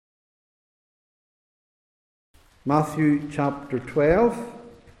Matthew chapter 12,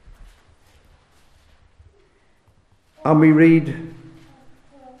 and we read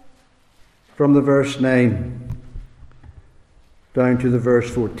from the verse 9 down to the verse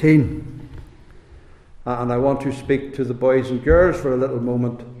 14. And I want to speak to the boys and girls for a little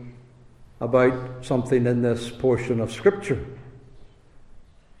moment about something in this portion of Scripture.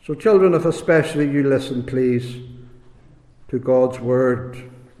 So children, if especially you listen, please, to God's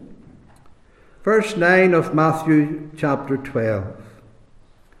Word. Verse 9 of Matthew chapter 12.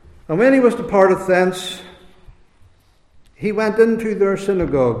 And when he was departed thence, he went into their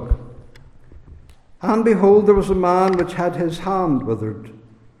synagogue. And behold, there was a man which had his hand withered.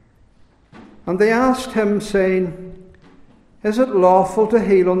 And they asked him, saying, Is it lawful to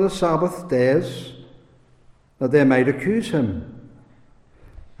heal on the Sabbath days? That they might accuse him.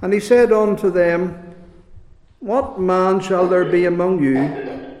 And he said unto them, What man shall there be among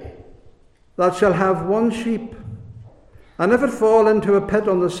you that shall have one sheep, and if it fall into a pit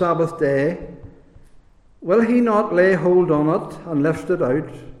on the Sabbath day, will he not lay hold on it and lift it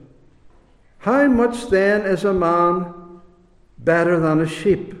out? How much then is a man better than a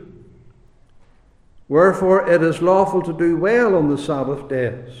sheep? Wherefore it is lawful to do well on the Sabbath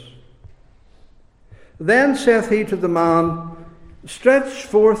days. Then saith he to the man, Stretch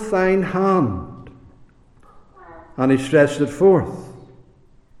forth thine hand. And he stretched it forth,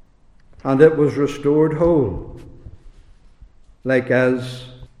 and it was restored whole, like as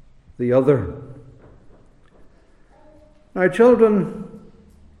the other. Now, children,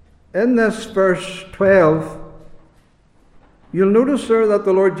 in this verse 12, you'll notice there that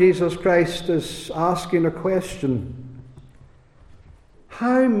the Lord Jesus Christ is asking a question.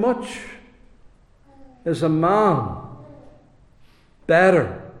 How much is a man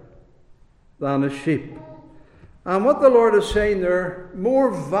better than a sheep? And what the Lord is saying there, more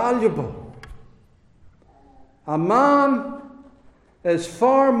valuable. A man is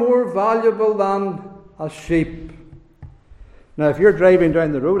far more valuable than a sheep. Now, if you're driving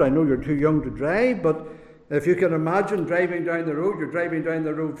down the road, I know you're too young to drive, but if you can imagine driving down the road, you're driving down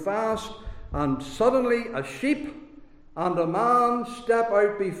the road fast, and suddenly a sheep and a man step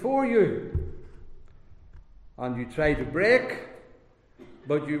out before you, and you try to brake,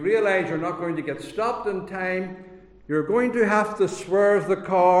 but you realize you're not going to get stopped in time. You're going to have to swerve the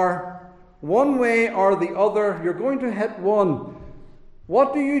car one way or the other. You're going to hit one.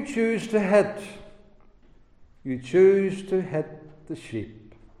 What do you choose to hit? You choose to hit the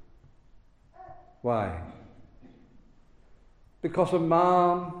sheep. Why? Because a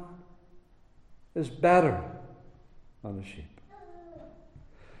man is better than a sheep.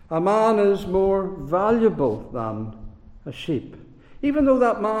 A man is more valuable than a sheep. Even though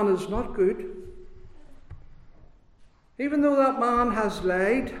that man is not good, even though that man has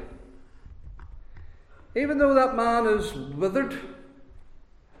lied, even though that man is withered,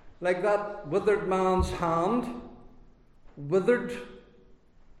 like that withered man's hand, withered,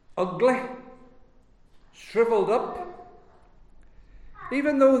 ugly, shriveled up,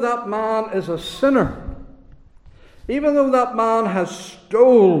 even though that man is a sinner, even though that man has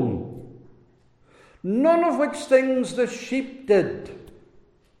stolen, none of which things the sheep did,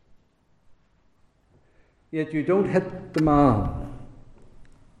 yet you don't hit the man,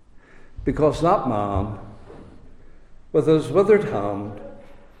 because that man, with his withered hand,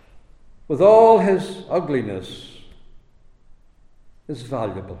 with all his ugliness, is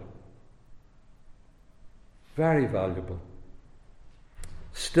valuable. Very valuable.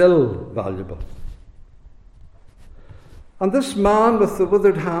 Still valuable. And this man with the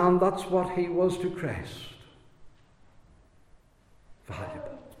withered hand, that's what he was to Christ.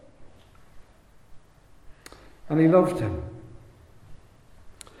 Valuable. And he loved him.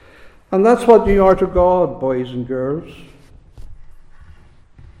 And that's what you are to God, boys and girls.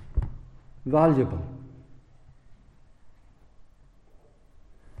 Valuable.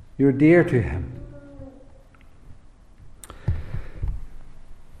 You're dear to him.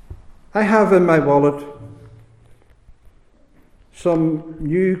 I have in my wallet some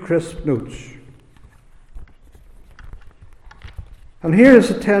new crisp notes. And here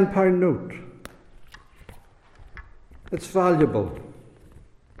is a £10 note. It's valuable.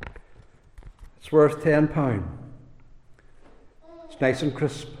 It's worth £10. It's nice and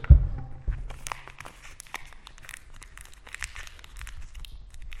crisp.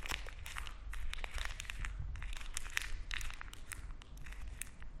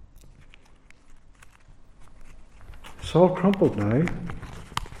 It's all crumpled now.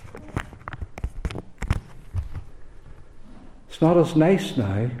 It's not as nice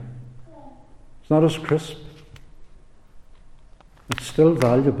now. It's not as crisp. It's still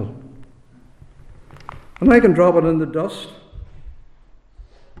valuable. And I can drop it in the dust.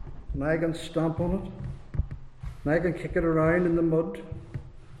 And I can stamp on it. And I can kick it around in the mud.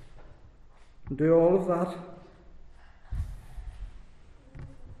 And do all of that.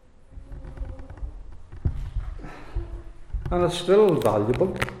 And it's still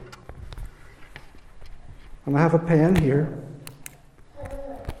valuable. And I have a pen here.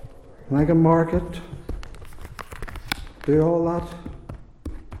 And I can mark it. Do all that.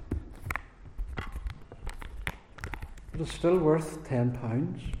 But it's still worth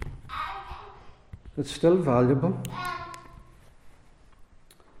 £10. It's still valuable.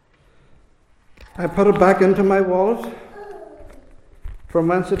 I put it back into my wallet from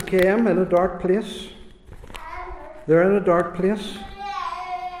whence it came, in a dark place. They're in a dark place.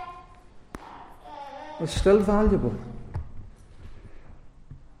 It's still valuable.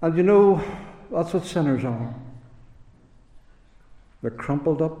 And you know, that's what sinners are. They're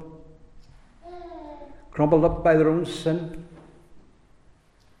crumpled up by their own sin,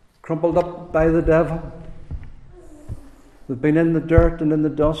 crumpled up by the devil. They've been in the dirt and in the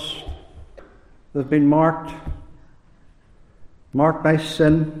dust. They've been marked by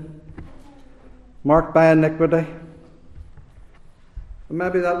sin, marked by iniquity. And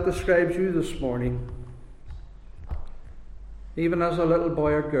maybe that describes you this morning, even as a little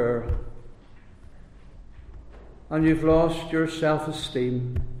boy or girl, and you've lost your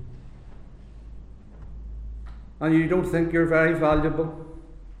self-esteem, and you don't think you're very valuable,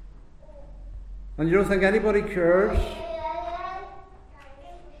 and you don't think anybody cares,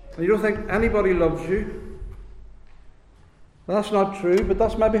 and you don't think anybody loves you. That's not true, but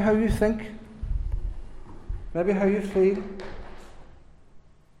that's maybe how you think, maybe how you feel,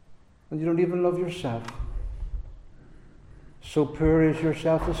 and you don't even love yourself. So poor is your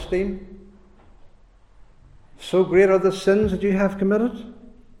self-esteem. So great are the sins that you have committed.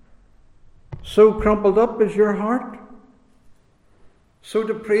 So crumpled up is your heart. So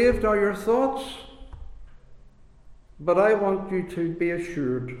depraved are your thoughts. But I want you to be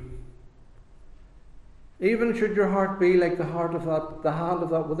assured, even should your heart be like the hand of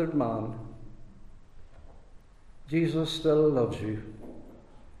that withered man, Jesus still loves you.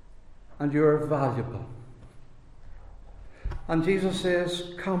 And you are valuable. And Jesus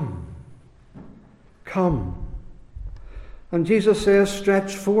says, come. Come. And Jesus says,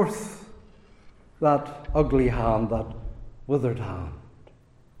 stretch forth that ugly hand, that withered hand.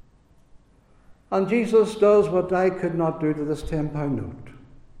 And Jesus does what I could not do to this £10 note.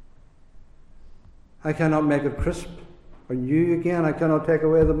 I cannot make it crisp or new again. I cannot take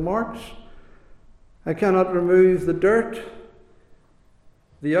away the marks. I cannot remove the dirt,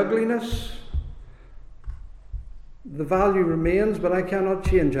 the ugliness. The value remains, but I cannot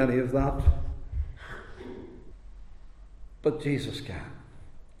change any of that. But Jesus can.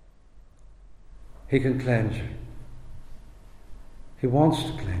 He can cleanse you. He wants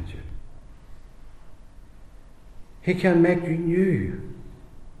to cleanse you. He can make you new.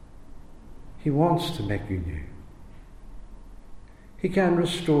 He wants to make you new. He can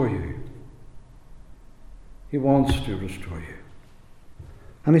restore you. He wants to restore you.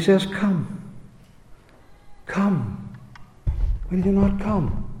 And he says, come. Come. Will you not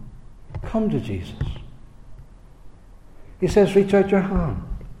come? Come to Jesus. He says, reach out your hand.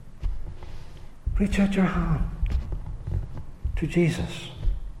 Reach out your hand to Jesus.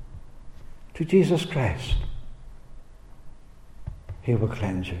 To Jesus Christ. He will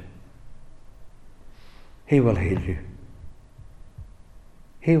cleanse you. He will heal you.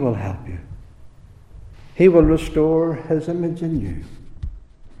 He will help you. He will restore his image in you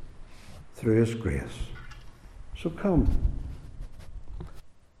through his grace. So come.